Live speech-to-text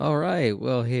right.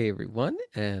 Well, hey everyone,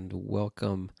 and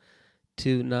welcome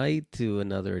tonight to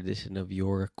another edition of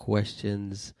Your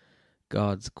Questions,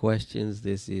 God's Questions.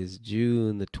 This is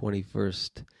June the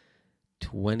 21st,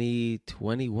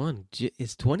 2021.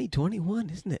 It's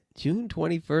 2021, isn't it? June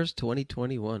 21st,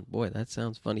 2021. Boy, that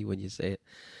sounds funny when you say it.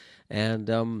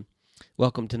 And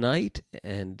welcome tonight,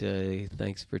 and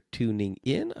thanks for tuning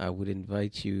in. I would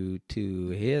invite you to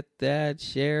hit that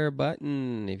share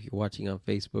button if you're watching on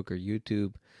Facebook or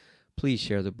YouTube. Please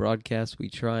share the broadcast. We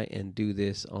try and do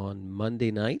this on Monday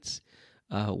nights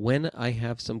when I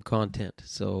have some content.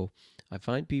 So I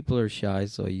find people are shy,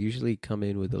 so I usually come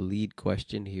in with a lead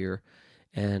question here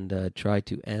and try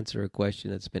to answer a question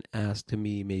that's been asked to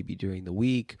me maybe during the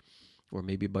week, or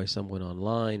maybe by someone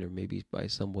online, or maybe by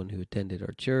someone who attended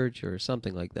our church, or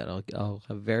something like that. I'll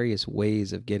have various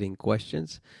ways of getting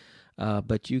questions,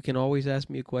 but you can always ask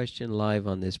me a question live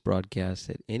on this broadcast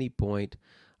at any point.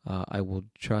 I will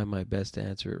try my best to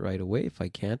answer it right away. If I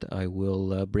can't, I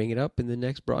will bring it up in the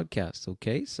next broadcast.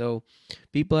 Okay, so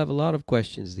people have a lot of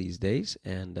questions these days,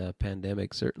 and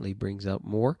pandemic certainly brings out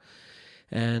more.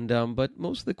 And but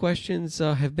most of the questions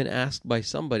have been asked by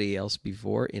somebody else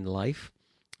before in life.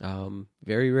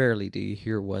 Very rarely do you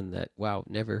hear one that, wow,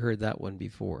 never heard that one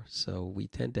before. So we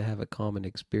tend to have a common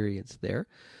experience there.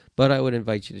 But I would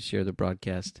invite you to share the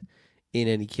broadcast in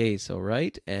any case, all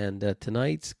right? And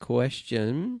tonight's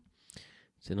question,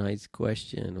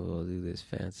 we'll do this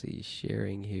fancy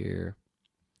sharing here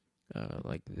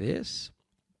like this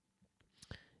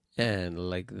and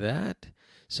like that.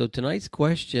 So tonight's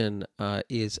question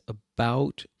is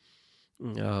about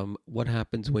what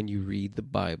happens when you read the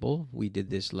Bible. We did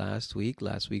this last week.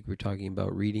 Last week we were talking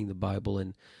about reading the Bible,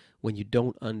 and when you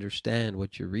don't understand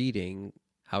what you're reading,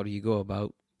 how do you go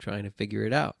about trying to figure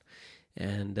it out?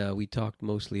 And we talked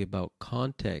mostly about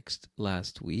context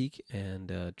last week,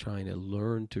 and trying to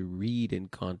learn to read in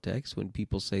context. When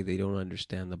people say they don't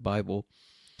understand the Bible,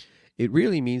 it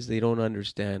really means they don't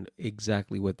understand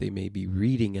exactly what they may be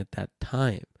reading at that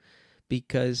time.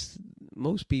 Because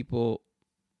most people,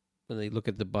 when they look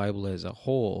at the Bible as a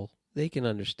whole, they can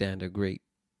understand a great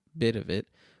bit of it,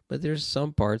 but there's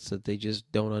some parts that they just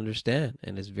don't understand,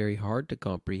 and it's very hard to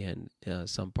comprehend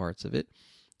some parts of it.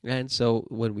 And so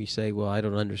when we say, well, I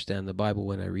don't understand the Bible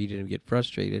when I read it and get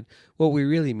frustrated, what we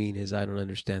really mean is I don't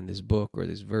understand this book or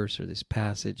this verse or this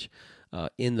passage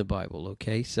in the Bible,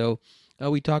 okay? So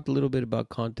we talked a little bit about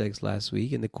context last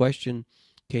week, and the question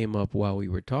came up while we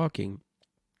were talking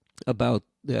about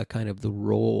the kind of the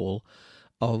role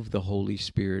of the Holy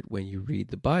Spirit when you read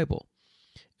the Bible.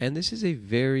 And this is a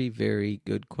very, very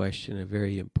good question, a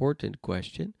very important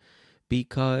question,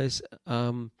 because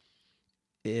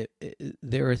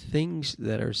there are things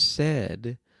that are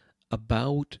said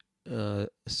about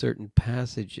certain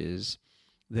passages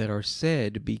that are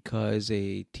said because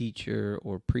a teacher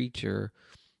or preacher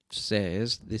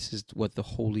says this is what the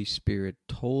Holy Spirit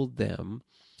told them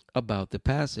about the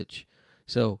passage.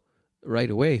 So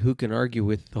right away, who can argue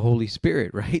with the Holy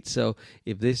Spirit, right? So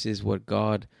if this is what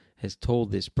God has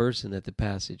told this person that the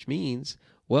passage means,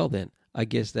 well then, I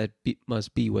guess that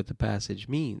must be what the passage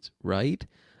means, right?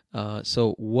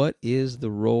 So what is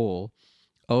the role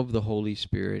of the Holy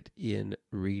Spirit in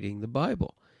reading the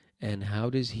Bible? And how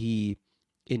does he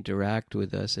interact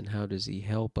with us, and how does he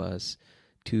help us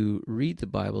to read the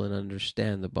Bible and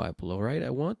understand the Bible? All right, I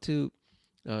want to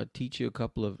teach you a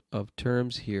couple of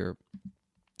terms here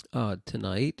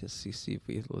tonight. Let's see if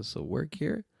this will work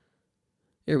here.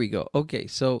 There we go. Okay,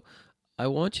 so I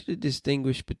want you to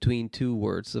distinguish between two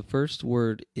words. The first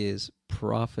word is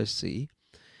prophecy.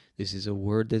 This is a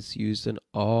word that's used an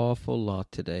awful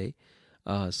lot today,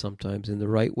 sometimes in the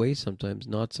right way, sometimes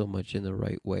not so much in the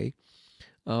right way.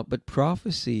 But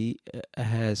prophecy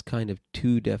has kind of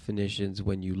two definitions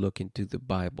when you look into the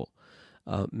Bible.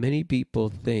 Many people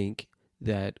think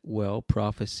that, well,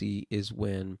 prophecy is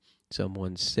when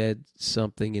someone said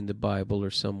something in the Bible or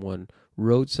someone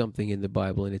wrote something in the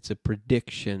Bible and it's a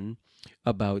prediction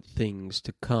about things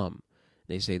to come.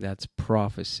 They say that's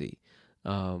prophecy.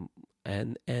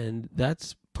 And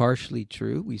that's partially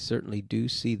true. We certainly do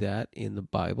see that in the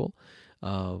Bible.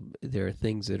 There are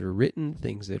things that are written,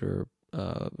 things that are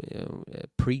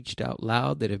preached out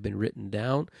loud, that have been written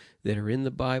down, that are in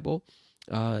the Bible,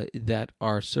 that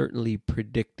are certainly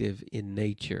predictive in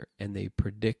nature, and they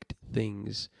predict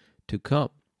things to come.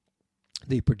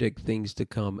 They predict things to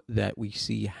come that we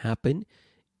see happen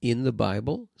in the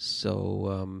Bible.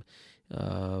 So,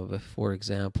 for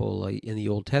example, in the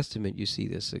Old Testament, you see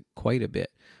this quite a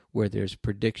bit, where there's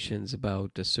predictions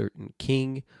about a certain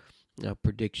king,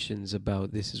 predictions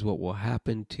about this is what will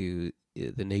happen to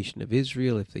the nation of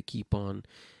Israel if they keep on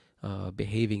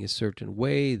behaving a certain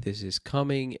way. This is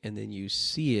coming, and then you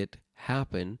see it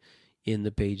happen in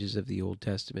the pages of the Old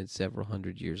Testament several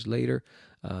hundred years later.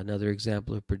 Another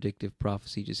example of predictive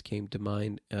prophecy just came to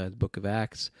mind, the book of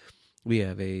Acts. We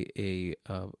have a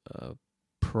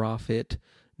prophet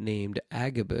named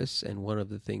Agabus, and one of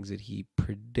the things that he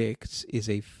predicts is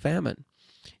a famine,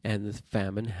 and the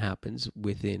famine happens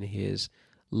within his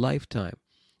lifetime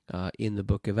in the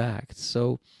book of Acts.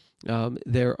 So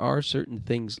there are certain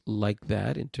things like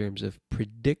that in terms of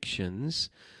predictions,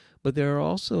 but there are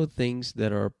also things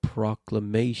that are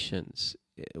proclamations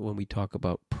when we talk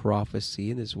about prophecy,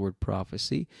 and this word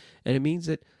prophecy, and it means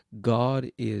that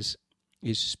God is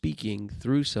speaking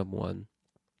through someone,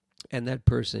 and that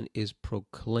person is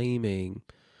proclaiming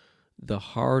the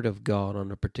heart of God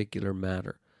on a particular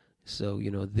matter. So,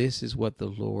 this is what the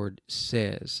Lord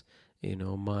says.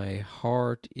 My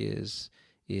heart is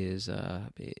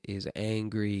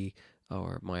angry,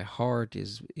 or my heart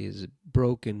is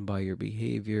broken by your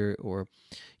behavior. Or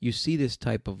you see this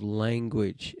type of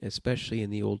language, especially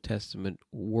in the Old Testament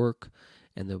work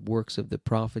and the works of the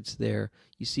prophets there.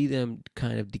 You see them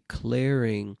kind of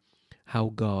declaring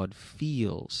how God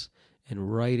feels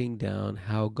and writing down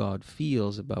how God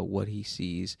feels about what he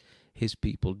sees his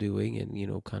people doing,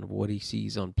 and kind of what he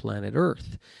sees on planet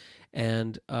Earth.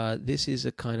 And this is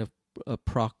a kind of a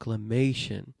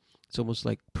proclamation. It's almost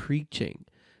like preaching.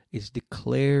 It's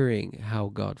declaring how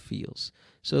God feels.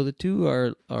 So the two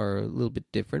are a little bit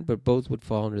different, but both would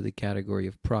fall under the category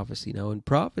of prophecy. Now, in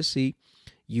prophecy,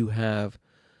 you have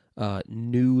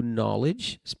new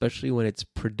knowledge, especially when it's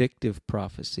predictive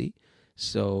prophecy.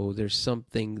 So there's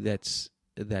something that's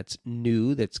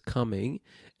new, that's coming,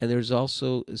 and there's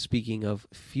also, speaking of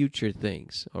future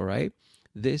things, all right?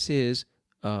 This is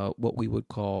what we would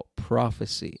call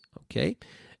prophecy, okay?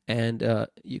 And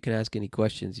you can ask any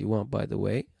questions you want, by the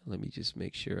way. Let me just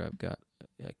make sure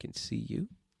I can see you.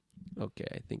 Okay,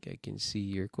 I think I can see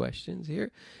your questions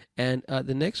here. And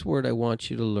the next word I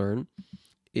want you to learn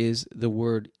is the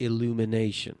word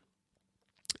illumination.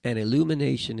 And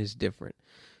illumination is different.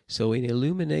 So in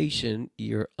illumination,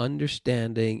 you're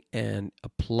understanding and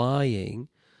applying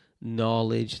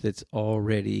knowledge that's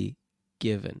already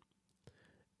given.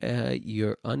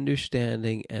 You're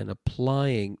understanding and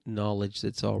applying knowledge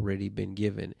that's already been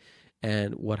given.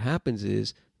 And what happens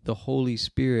is the Holy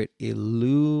Spirit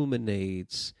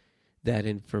illuminates that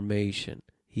information.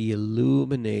 He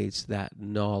illuminates that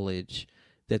knowledge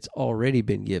that's already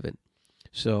been given.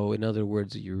 So, in other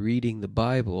words, you're reading the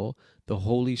Bible, the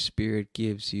Holy Spirit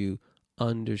gives you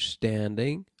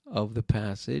understanding of the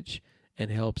passage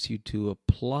and helps you to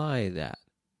apply that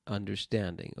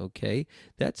understanding, okay?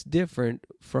 That's different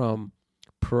from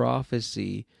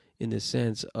prophecy in the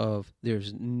sense of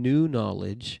there's new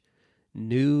knowledge,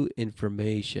 new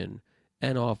information,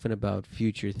 and often about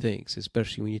future things,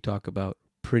 especially when you talk about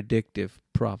predictive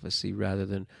prophecy rather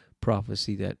than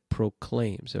prophecy that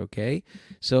proclaims, okay?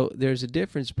 So there's a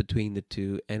difference between the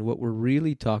two, and what we're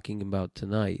really talking about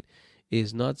tonight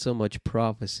is not so much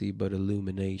prophecy but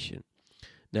illumination.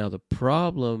 Now, the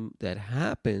problem that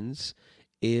happens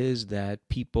is that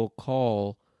people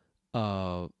call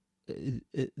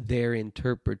their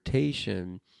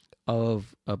interpretation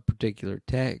of a particular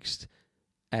text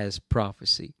as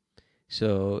prophecy.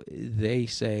 So they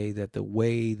say that the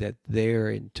way that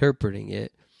they're interpreting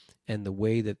it and the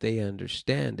way that they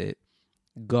understand it,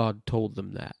 God told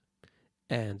them that.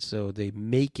 And so they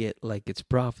make it like it's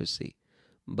prophecy,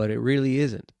 but it really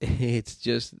isn't. It's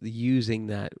just using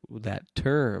that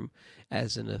term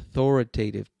as an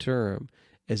authoritative term,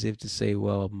 as if to say,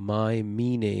 well, my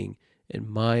meaning and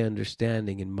my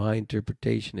understanding and my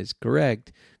interpretation is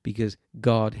correct because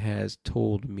God has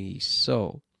told me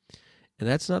so. And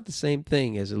that's not the same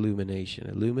thing as illumination.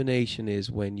 Illumination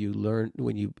is when you learn,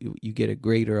 when you get a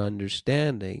greater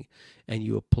understanding and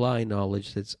you apply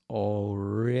knowledge that's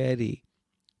already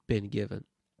been given.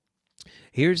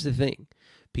 Here's the thing.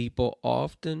 People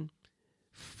often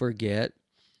forget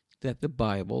that the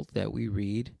Bible that we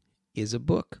read is a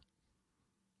book.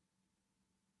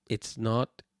 It's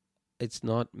not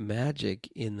magic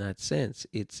in that sense.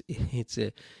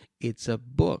 It's a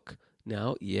book.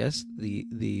 Now, yes,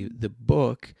 the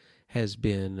book has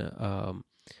been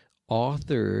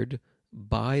authored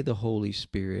by the Holy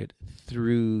Spirit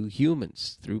through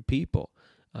humans, through people.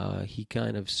 He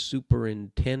kind of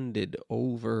superintended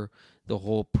over the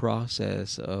whole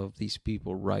process of these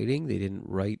people writing. They didn't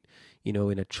write,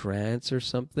 in a trance or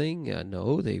something.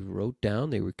 No, they wrote down.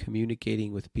 They were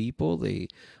communicating with people. They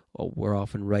we're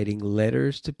often writing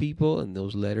letters to people, and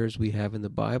those letters we have in the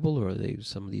Bible, or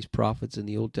some of these prophets in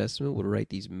the Old Testament would write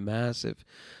these massive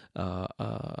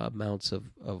amounts of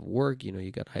work.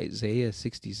 You got Isaiah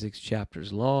 66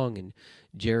 chapters long, and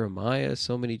Jeremiah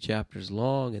so many chapters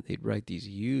long, and they'd write these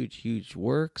huge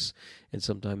works. And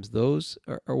sometimes those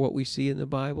are what we see in the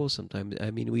Bible. Sometimes,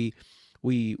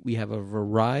 we have a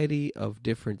variety of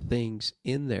different things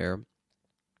in there.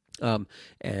 And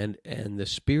the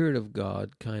Spirit of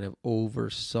God kind of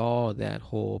oversaw that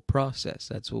whole process.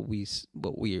 That's what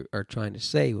we are trying to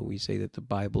say when we say that the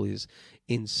Bible is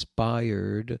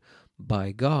inspired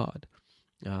by God.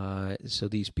 So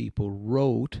these people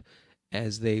wrote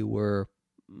as they were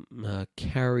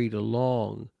carried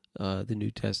along, the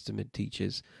New Testament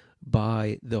teaches,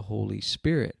 by the Holy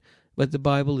Spirit. But the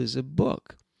Bible is a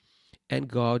book, and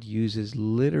God uses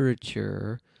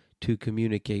literature to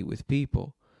communicate with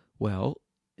people. Well,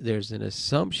 there's an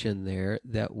assumption there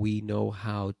that we know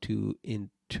how to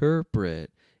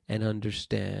interpret and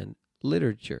understand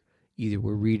literature. Either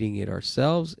we're reading it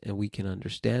ourselves and we can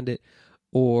understand it,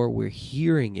 or we're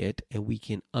hearing it and we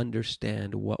can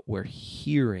understand what we're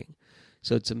hearing.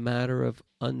 So it's a matter of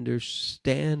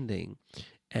understanding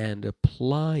and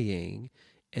applying,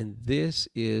 and this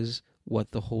is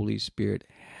what the Holy Spirit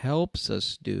helps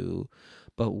us do,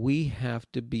 but we have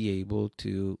to be able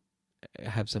to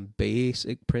have some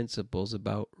basic principles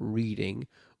about reading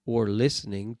or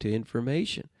listening to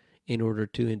information in order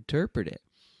to interpret it.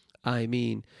 I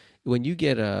mean, when you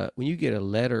get a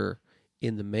letter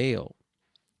in the mail,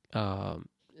 a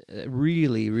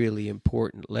really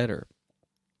important letter,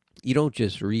 you don't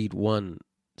just read one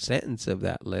sentence of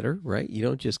that letter, right? You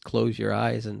don't just close your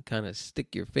eyes and kind of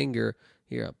stick your finger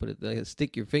here. I'll put it.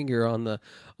 Stick your finger on the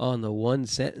one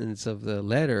sentence of the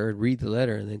letter, read the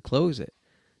letter, and then close it.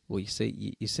 Well, you say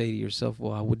to yourself,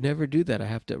 well, I would never do that. I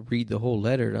have to read the whole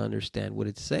letter to understand what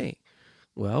it's saying.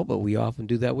 Well, but we often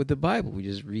do that with the Bible. We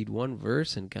just read one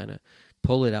verse and kind of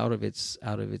pull it out of its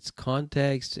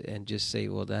context and just say,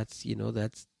 well, that's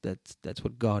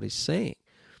what God is saying.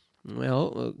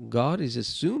 Well, God is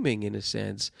assuming, in a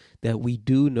sense, that we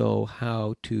do know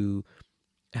how to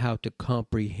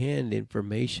comprehend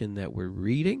information that we're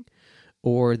reading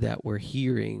or that we're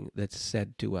hearing that's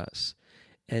said to us.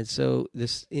 And so,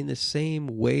 this, in the same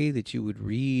way that you would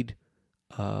read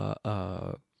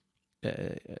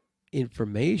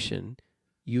information,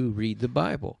 you read the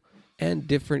Bible. And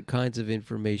different kinds of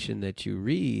information that you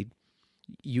read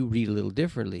a little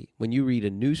differently. When you read a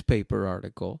newspaper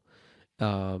article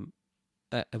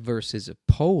versus a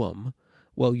poem,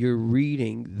 well, you're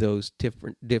reading those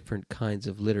different kinds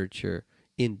of literature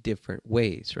in different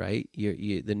ways, right?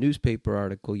 The newspaper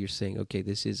article, you're saying, okay,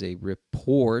 this is a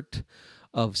report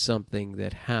of something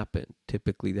that happened.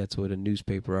 Typically, that's what a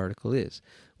newspaper article is.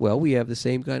 Well, we have the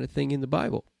same kind of thing in the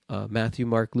Bible. Matthew,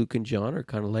 Mark, Luke, and John are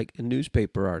kind of like a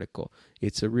newspaper article.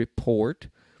 It's a report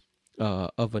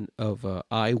of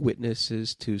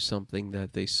eyewitnesses to something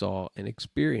that they saw and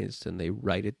experienced, and they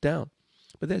write it down.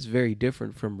 But that's very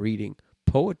different from reading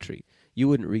poetry. You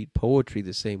wouldn't read poetry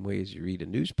the same way as you read a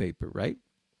newspaper, right?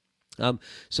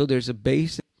 So there's a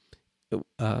basic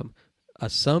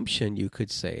assumption, you could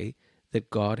say, that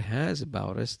God has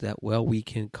about us, that, well, we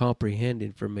can comprehend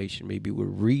information. Maybe we're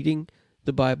reading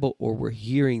the Bible or we're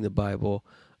hearing the Bible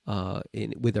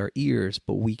with our ears,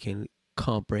 but we can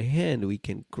comprehend, we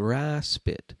can grasp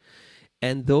it.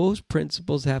 And those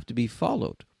principles have to be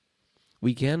followed.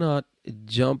 We cannot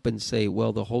jump and say,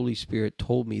 well, the Holy Spirit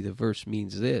told me the verse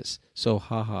means this, so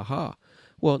ha ha ha.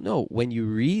 Well, no, when you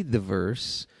read the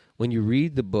verse, when you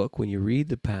read the book, when you read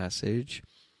the passage,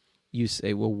 you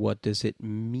say, well, what does it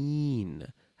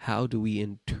mean? How do we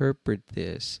interpret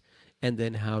this? And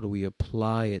then how do we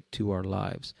apply it to our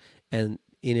lives? And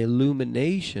in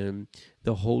illumination,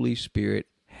 the Holy Spirit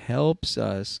helps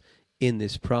us in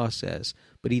this process,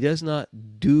 but he does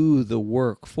not do the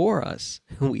work for us.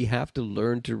 We have to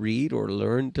learn to read or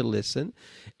learn to listen,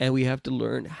 and we have to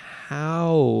learn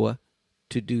how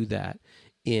to do that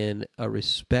in a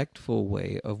respectful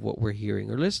way of what we're hearing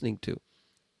or listening to.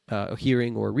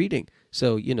 Hearing or reading.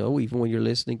 So, even when you're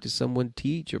listening to someone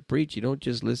teach or preach, you don't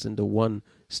just listen to one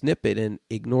snippet and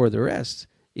ignore the rest.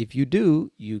 If you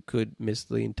do, you could miss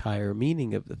the entire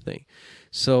meaning of the thing.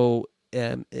 So,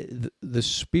 the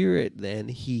Spirit, then,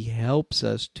 he helps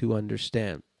us to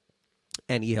understand,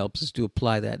 and he helps us to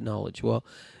apply that knowledge. Well,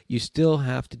 you still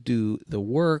have to do the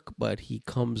work, but he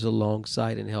comes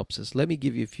alongside and helps us. Let me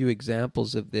give you a few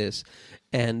examples of this,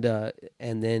 and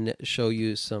then show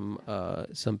you some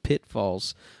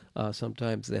pitfalls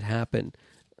sometimes that happen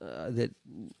that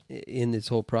in this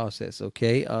whole process.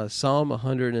 Okay, Psalm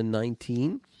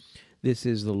 119. This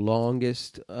is the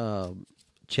longest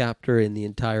chapter in the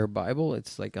entire Bible.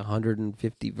 It's like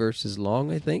 150 verses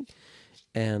long, I think.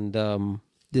 And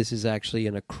this is actually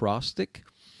an acrostic.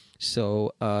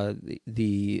 So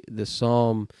the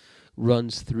psalm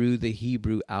runs through the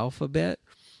Hebrew alphabet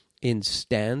in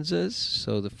stanzas.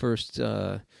 So the first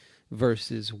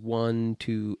verses 1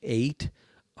 to 8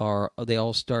 they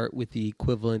all start with the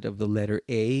equivalent of the letter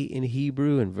A in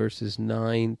Hebrew, and verses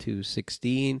 9 to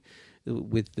 16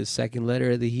 with the second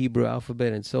letter of the Hebrew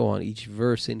alphabet, and so on. Each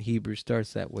verse in Hebrew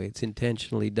starts that way. It's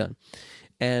intentionally done.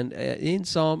 And in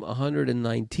Psalm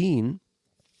 119,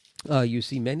 you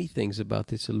see many things about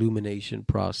this illumination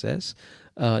process.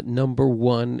 Number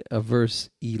one, verse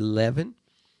 11,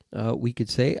 we could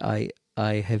say, I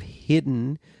have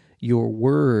hidden your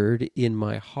word in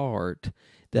my heart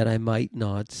that I might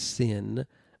not sin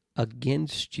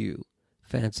against you.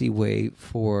 Fancy way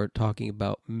for talking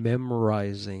about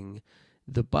memorizing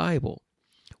the Bible.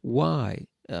 Why?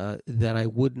 That I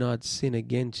would not sin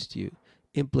against you.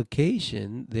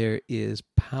 Implication, there is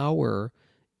power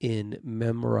in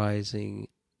memorizing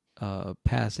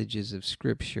passages of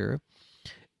Scripture,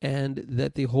 and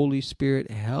that the Holy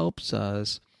Spirit helps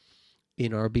us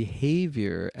in our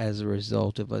behavior as a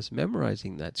result of us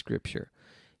memorizing that Scripture.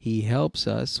 He helps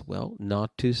us, well,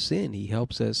 not to sin. He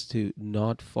helps us to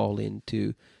not fall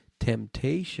into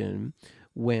temptation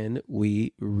when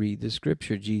we read the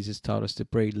Scripture. Jesus taught us to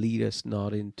pray, lead us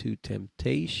not into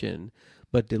temptation,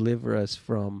 but deliver us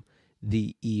from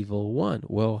the evil one.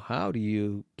 Well, how do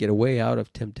you get away out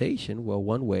of temptation? Well,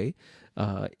 one way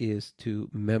is to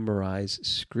memorize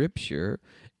Scripture,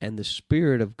 and the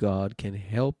Spirit of God can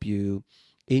help you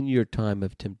in your time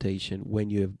of temptation when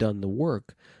you have done the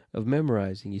work of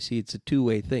memorizing. You see, it's a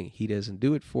two-way thing. He doesn't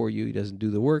do it for you. He doesn't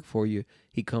do the work for you.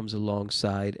 He comes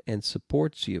alongside and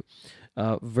supports you.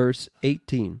 Verse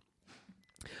 18,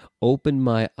 open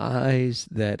my eyes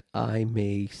that I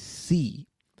may see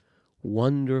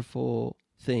wonderful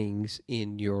things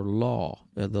in your law.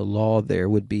 Now, the law there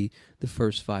would be the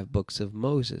first 5 books of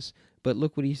Moses. But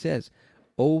look what he says,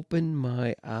 open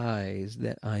my eyes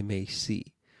that I may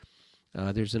see.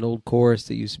 There's an old chorus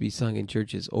that used to be sung in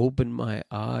churches, open my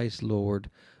eyes, Lord,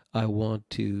 I want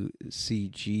to see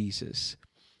Jesus.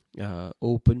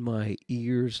 Open my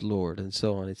ears, Lord, and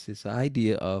so on. It's this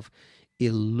idea of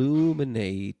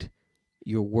illuminate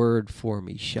your word for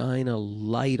me. Shine a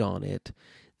light on it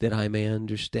that I may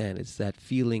understand. It's that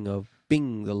feeling of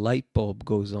bing, the light bulb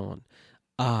goes on.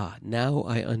 Ah, now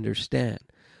I understand.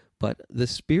 But the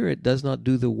Spirit does not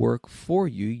do the work for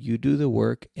you. You do the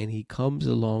work, and He comes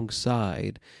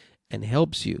alongside and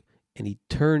helps you. And He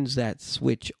turns that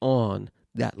switch on,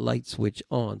 that light switch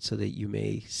on, so that you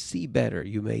may see better,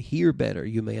 you may hear better,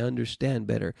 you may understand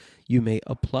better, you may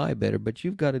apply better. But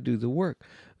you've got to do the work.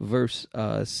 Verse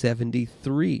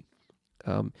 73,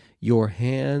 your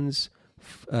hands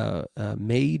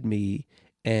made me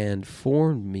and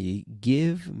formed me.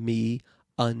 Give me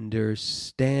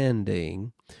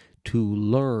understanding to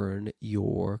learn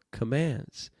your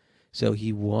commands. So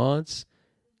he wants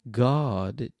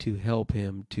God to help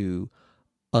him to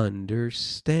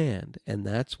understand, and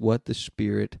that's what the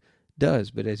Spirit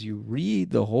does. But as you read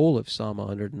the whole of Psalm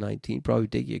 119, probably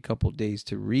take you a couple days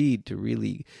to read, to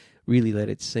really let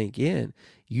it sink in.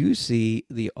 You see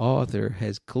the author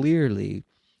has clearly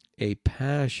a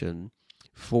passion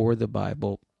for the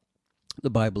Bible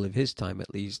of his time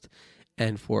at least,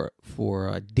 and for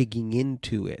digging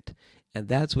into it. And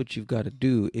that's what you've got to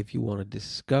do if you want to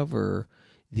discover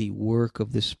the work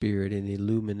of the Spirit in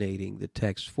illuminating the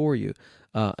text for you.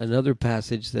 Another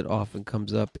passage that often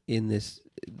comes up in this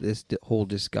whole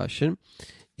discussion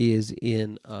is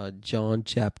in John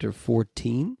chapter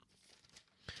 14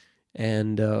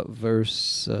 and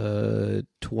verse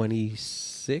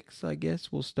 26, I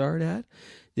guess we'll start at.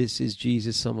 This is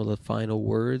Jesus, some of the final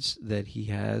words that he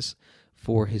has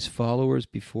for his followers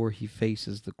before he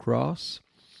faces the cross.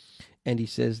 And he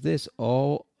says this,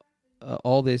 all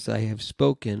this I have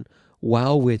spoken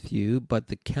while with you, but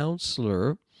the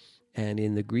counselor, and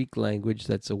in the Greek language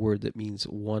that's a word that means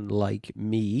one like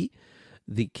me,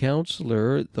 the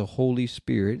counselor, the Holy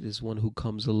Spirit, is one who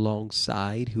comes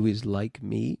alongside, who is like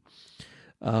me,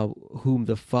 whom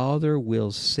the Father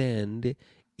will send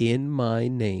in my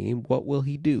name. What will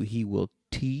he do? He will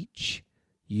teach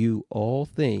you all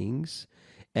things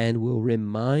and will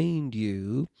remind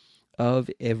you of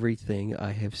everything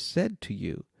I have said to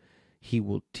you. He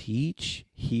will teach,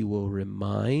 he will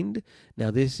remind.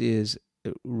 Now, this is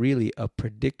really a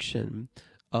prediction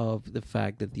of the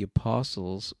fact that the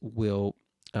apostles will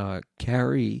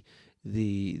carry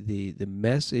the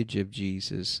message of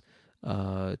Jesus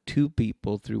to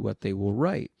people through what they will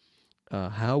write.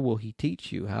 how will he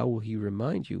teach you? How will he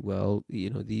remind you? Well,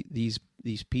 these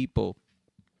people,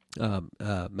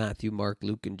 Matthew, Mark,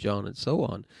 Luke, and John, and so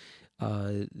on,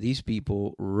 these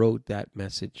people wrote that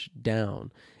message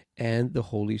down, and the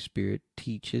Holy Spirit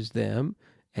teaches them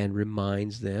and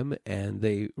reminds them, and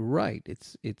they write.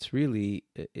 It's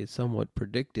somewhat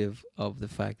predictive of the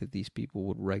fact that these people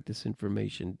would write this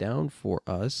information down for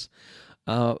us.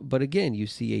 But again, you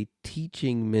see a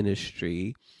teaching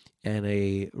ministry and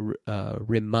a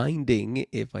reminding,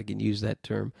 if I can use that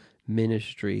term,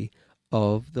 ministry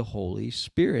of the Holy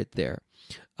Spirit there.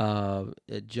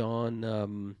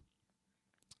 John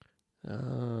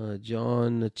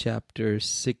chapter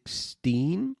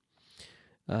 16,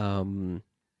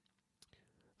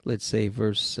 let's say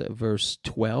verse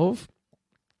 12.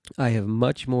 I have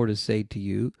much more to say to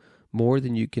you, more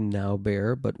than you can now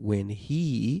bear, but when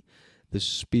he, the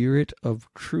Spirit of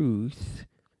truth,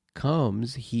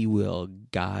 comes, he will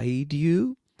guide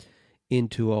you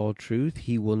into all truth.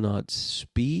 He will not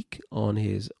speak on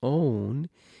his own.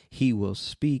 He will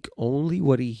speak only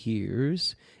what he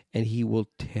hears, and he will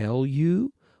tell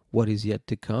you what is yet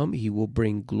to come. He will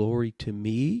bring glory to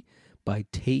me by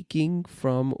taking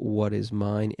from what is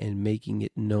mine and making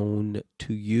it known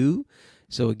to you.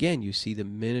 So again, you see the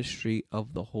ministry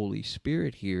of the Holy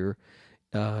Spirit here,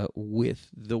 with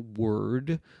the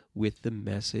word, with the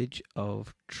message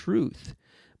of truth.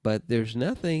 But there's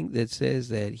nothing that says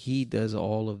that he does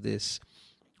all of this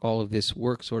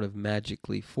work sort of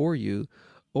magically for you,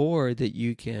 or that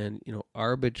you can,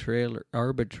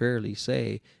 arbitrarily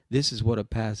say, this is what a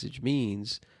passage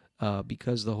means,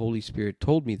 because the Holy Spirit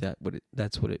told me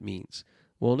that's what it means.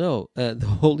 Well, no,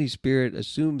 the Holy Spirit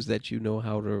assumes that you know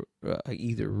how to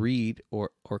either read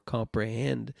or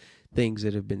comprehend things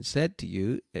that have been said to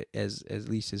you, as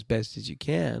least as best as you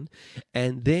can,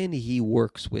 and then he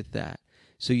works with that.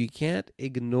 So you can't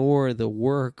ignore the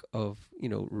work of,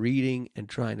 reading and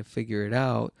trying to figure it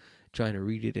out, trying to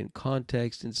read it in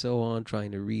context and so on,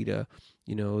 trying to read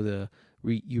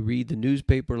you read the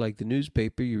newspaper like the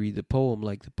newspaper, you read the poem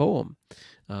like the poem.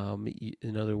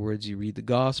 In other words, you read the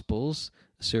Gospels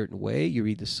a certain way, you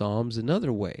read the Psalms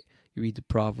another way, you read the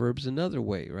Proverbs another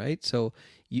way, right? So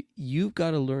you've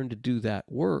got to learn to do that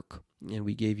work. And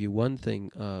we gave you one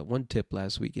tip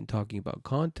last week in talking about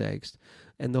context,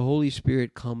 and the Holy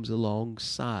Spirit comes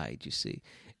alongside, you see,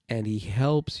 and he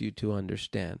helps you to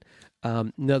understand.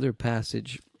 Another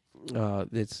passage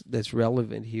that's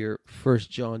relevant here, 1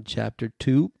 John chapter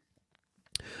 2.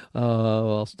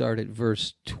 I'll start at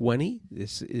verse 20.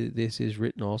 This is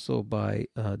written also by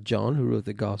John, who wrote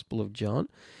the Gospel of John.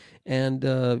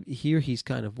 And here he's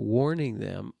kind of warning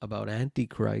them about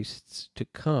antichrists to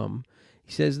come.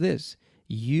 He says this: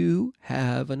 you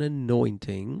have an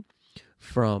anointing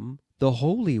from the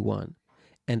Holy One,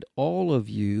 and all of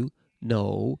you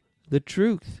know the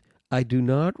truth. I do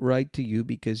not write to you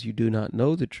because you do not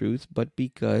know the truth, but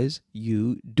because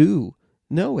you do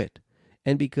know it,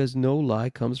 and because no lie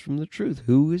comes from the truth.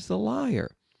 Who is the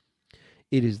liar?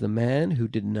 It is the man who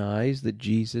denies that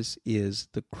Jesus is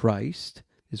the Christ.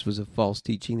 This was a false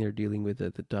teaching they're dealing with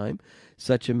at the time.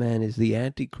 Such a man is the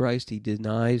Antichrist. He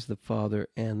denies the Father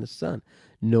and the Son.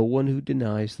 No one who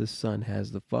denies the Son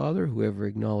has the Father. Whoever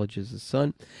acknowledges the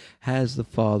Son has the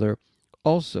Father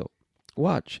also.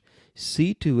 Watch.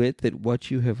 See to it that what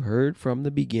you have heard from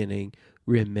the beginning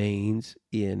remains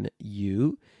in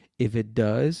you. If it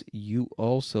does, you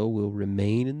also will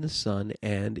remain in the Son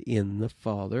and in the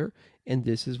Father. And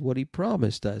this is what he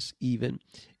promised us, even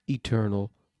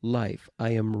eternal life.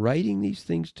 I am writing these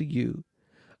things to you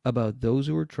about those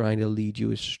who are trying to lead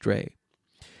you astray.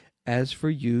 As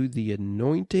for you, the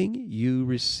anointing you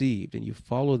received, and you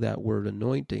follow that word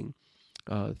anointing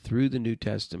through the New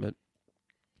Testament,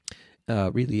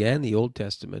 really, and the Old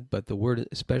Testament, but the word,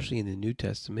 especially in the New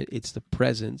Testament, it's the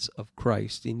presence of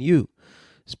Christ in you,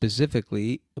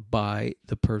 specifically by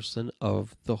the person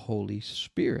of the Holy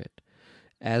Spirit.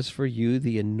 As for you,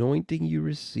 the anointing you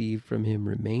received from him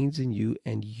remains in you,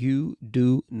 and you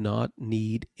do not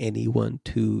need anyone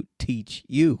to teach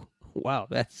you. Wow,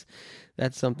 that's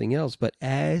something else. But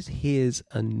as his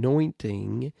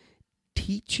anointing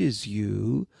teaches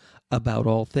you about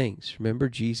all things. Remember,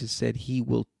 Jesus said he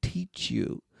will teach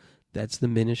you. That's the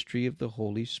ministry of the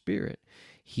Holy Spirit.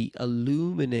 He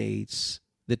illuminates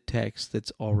the text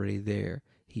that's already there.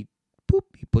 He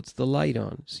puts the light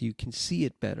on so you can see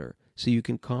it better, so you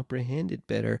can comprehend it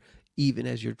better, even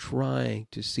as you're trying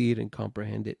to see it and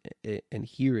comprehend it and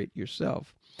hear it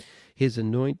yourself. His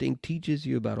anointing teaches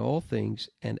you about all things,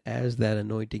 and as that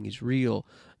anointing is real,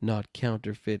 not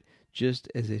counterfeit, just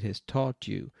as it has taught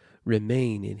you,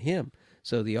 remain in him.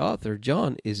 So the author,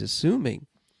 John, is assuming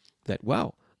that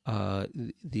wow,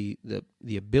 the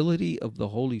ability of the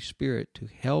Holy Spirit to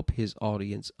help his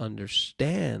audience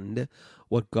understand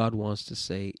what God wants to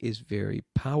say is very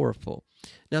powerful.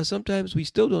 Now, sometimes we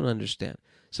still don't understand.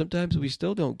 Sometimes we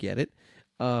still don't get it.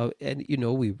 And,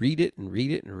 we read it and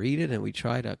read it and read it, and we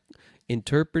try to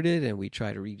interpret it, and we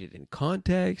try to read it in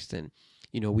context. And,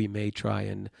 we may try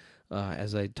and,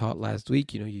 as I taught last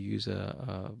week, you use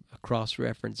a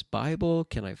cross-reference Bible.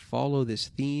 Can I follow this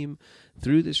theme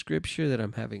through the scripture that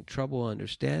I'm having trouble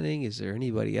understanding? Is there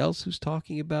anybody else who's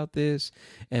talking about this?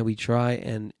 And we try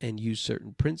and use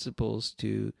certain principles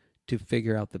to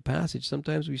figure out the passage.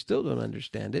 Sometimes we still don't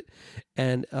understand it,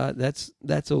 and that's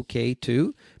okay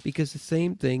too, because the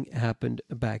same thing happened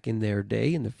back in their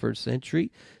day in the first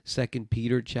century. 2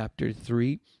 Peter chapter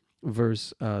 3,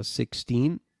 verse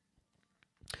 16.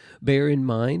 Bear in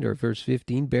mind, or verse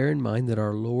 15, bear in mind that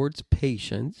our Lord's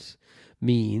patience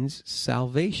means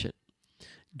salvation.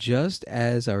 Just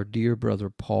as our dear brother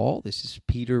Paul, this is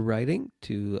Peter writing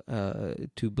to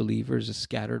believers,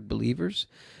 scattered believers,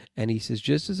 and he says,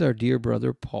 just as our dear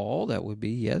brother Paul, that would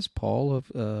be, yes, Paul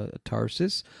of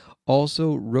Tarsus,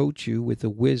 also wrote you with the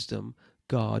wisdom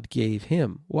God gave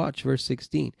him. Watch verse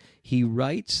 16. He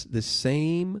writes the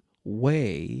same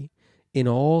way in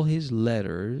all his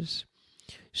letters,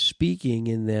 speaking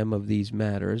in them of these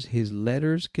matters. His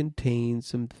letters contain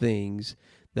some things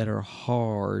that are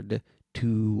hard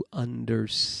to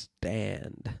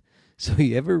understand. So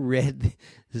you ever read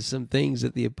some things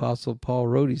that the Apostle Paul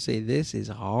wrote? He say, this is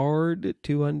hard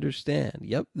to understand.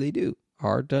 Yep, they do.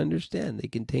 Hard to understand. They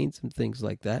contain some things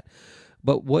like that.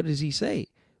 But what does he say?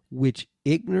 Which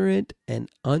ignorant and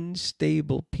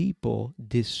unstable people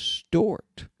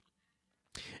distort,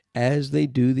 as they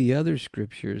do the other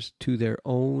scriptures, to their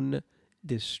own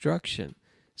destruction.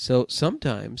 So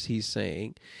sometimes he's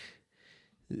saying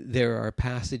there are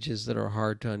passages that are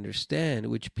hard to understand,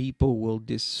 which people will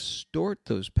distort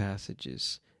those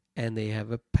passages, and they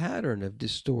have a pattern of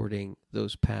distorting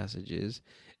those passages,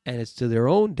 and it's to their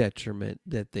own detriment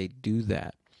that they do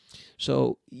that.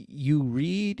 So you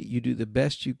read, you do the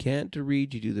best you can to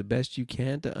read, you do the best you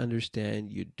can to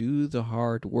understand, you do the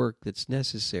hard work that's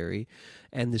necessary,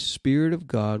 and the Spirit of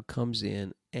God comes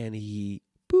in, and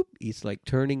it's like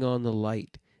turning on the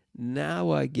light.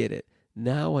 Now I get it.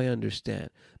 Now I understand.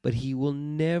 But he will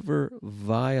never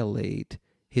violate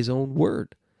his own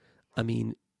word. I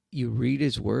mean, you read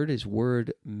his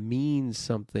word means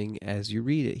something as you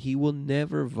read it. He will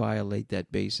never violate that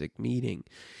basic meaning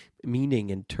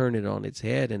and turn it on its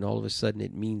head, and all of a sudden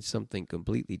it means something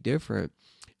completely different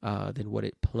than what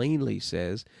it plainly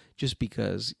says, just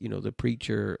because, the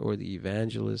preacher or the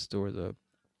evangelist or the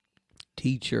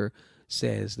teacher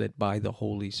says that by the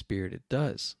Holy Spirit it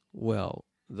does. Well,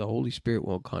 the Holy Spirit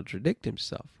won't contradict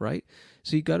himself, right?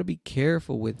 So you got to be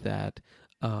careful with that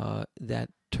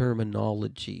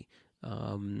terminology.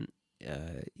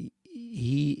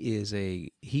 He is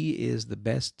the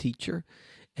best teacher,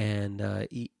 and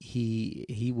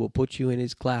he will put you in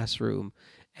his classroom,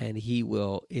 and he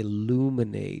will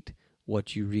illuminate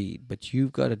what you read. But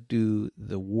you've got to do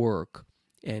the work,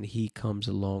 and he comes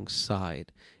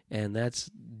alongside, and that's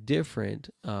different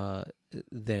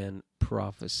than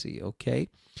prophecy. Okay,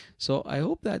 so I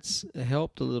hope that's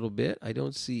helped a little bit. I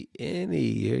don't see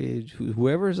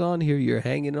whoever's on here, you're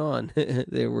hanging on.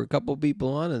 There were a couple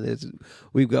people on, and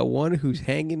we've got one who's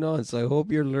hanging on, so I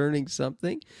hope you're learning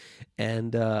something.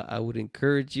 And I would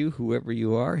encourage you, whoever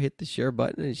you are, hit the share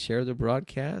button and share the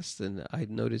broadcast. And I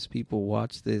notice people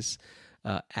watch this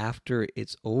after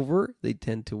it's over. They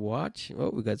tend to watch.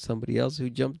 Oh, we got somebody else who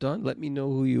jumped on. Let me know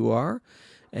who you are.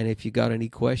 And if you got any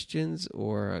questions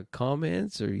or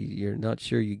comments, or you're not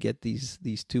sure you get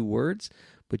these two words,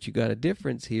 but you got a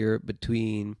difference here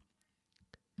between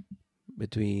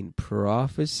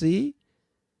prophecy,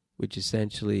 which is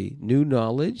essentially new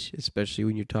knowledge, especially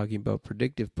when you're talking about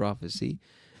predictive prophecy,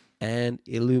 and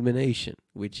illumination,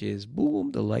 which is,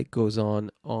 boom, the light goes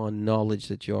on knowledge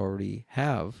that you already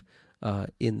have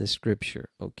in the scripture.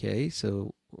 Okay,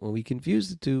 so when we confuse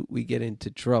the two, we get into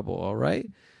trouble. All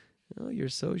right. Oh, you're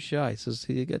so shy. So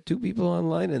you got two people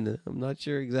online, and I'm not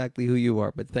sure exactly who you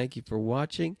are, but thank you for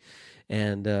watching,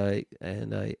 and I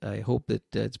hope that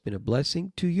it's been a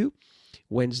blessing to you.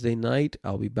 Wednesday night,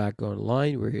 I'll be back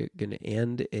online. We're going to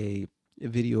end a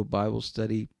video Bible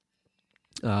study.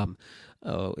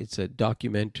 It's a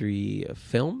documentary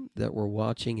film that we're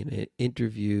watching, an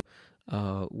interview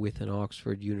with an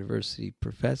Oxford University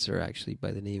professor, actually,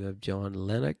 by the name of John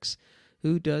Lennox,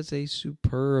 who does a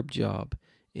superb job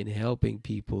in helping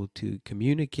people to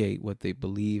communicate what they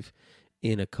believe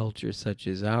in a culture such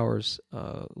as ours,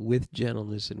 with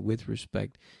gentleness and with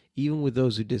respect, even with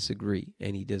those who disagree.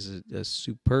 And he does a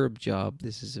superb job.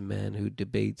 This is a man who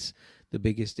debates the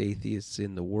biggest atheists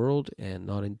in the world and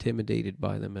not intimidated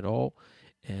by them at all,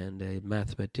 and a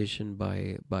mathematician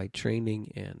by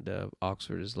training. And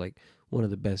Oxford is like one of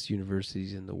the best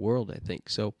universities in the world, I think.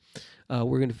 So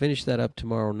we're going to finish that up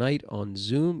tomorrow night on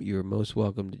Zoom. You're most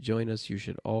welcome to join us. You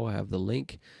should all have the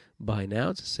link by now.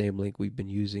 It's the same link we've been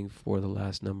using for the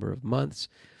last number of months.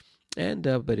 And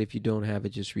but if you don't have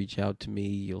it, just reach out to me.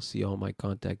 You'll see all my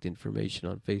contact information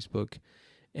on Facebook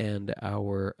and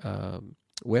our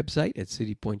website at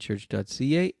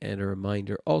citypointchurch.ca. And a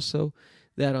reminder also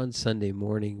that on Sunday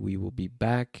morning we will be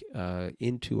back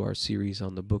into our series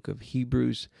on the book of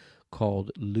Hebrews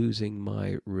called Losing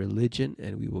My Religion,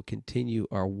 and we will continue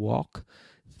our walk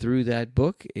through that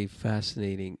book, a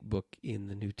fascinating book in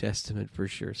the New Testament for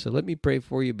sure. So let me pray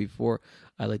for you before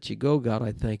I let you go. God,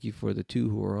 I thank you for the two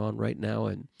who are on right now,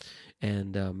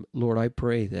 and Lord, I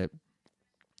pray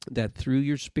that through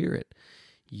your Spirit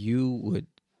you would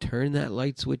turn that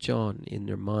light switch on in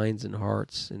their minds and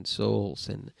hearts and souls,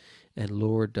 and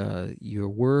Lord, your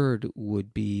word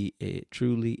would be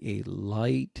truly a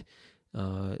light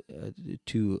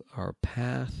to our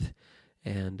path,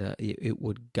 and it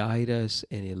would guide us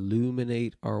and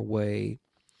illuminate our way.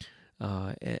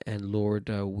 And Lord,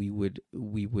 we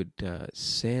would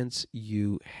sense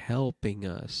you helping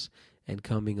us and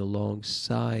coming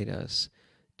alongside us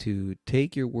to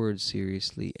take your word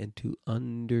seriously and to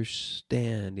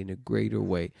understand in a greater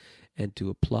way and to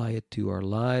apply it to our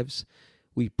lives.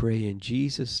 We pray in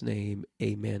Jesus' name,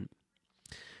 amen.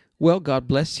 Well, God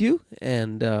bless you,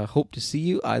 and hope to see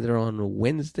you either on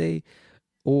Wednesday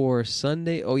or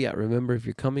Sunday. Oh, yeah, remember, if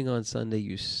you're coming on Sunday,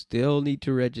 you still need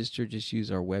to register. Just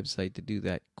use our website to do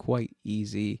that. Quite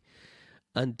easy.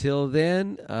 Until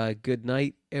then, good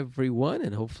night, everyone,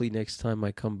 and hopefully next time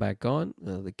I come back on,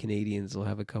 the Canadians will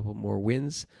have a couple more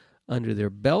wins under their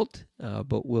belt,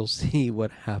 but we'll see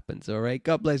what happens. All right,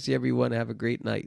 God bless you, everyone. Have a great night.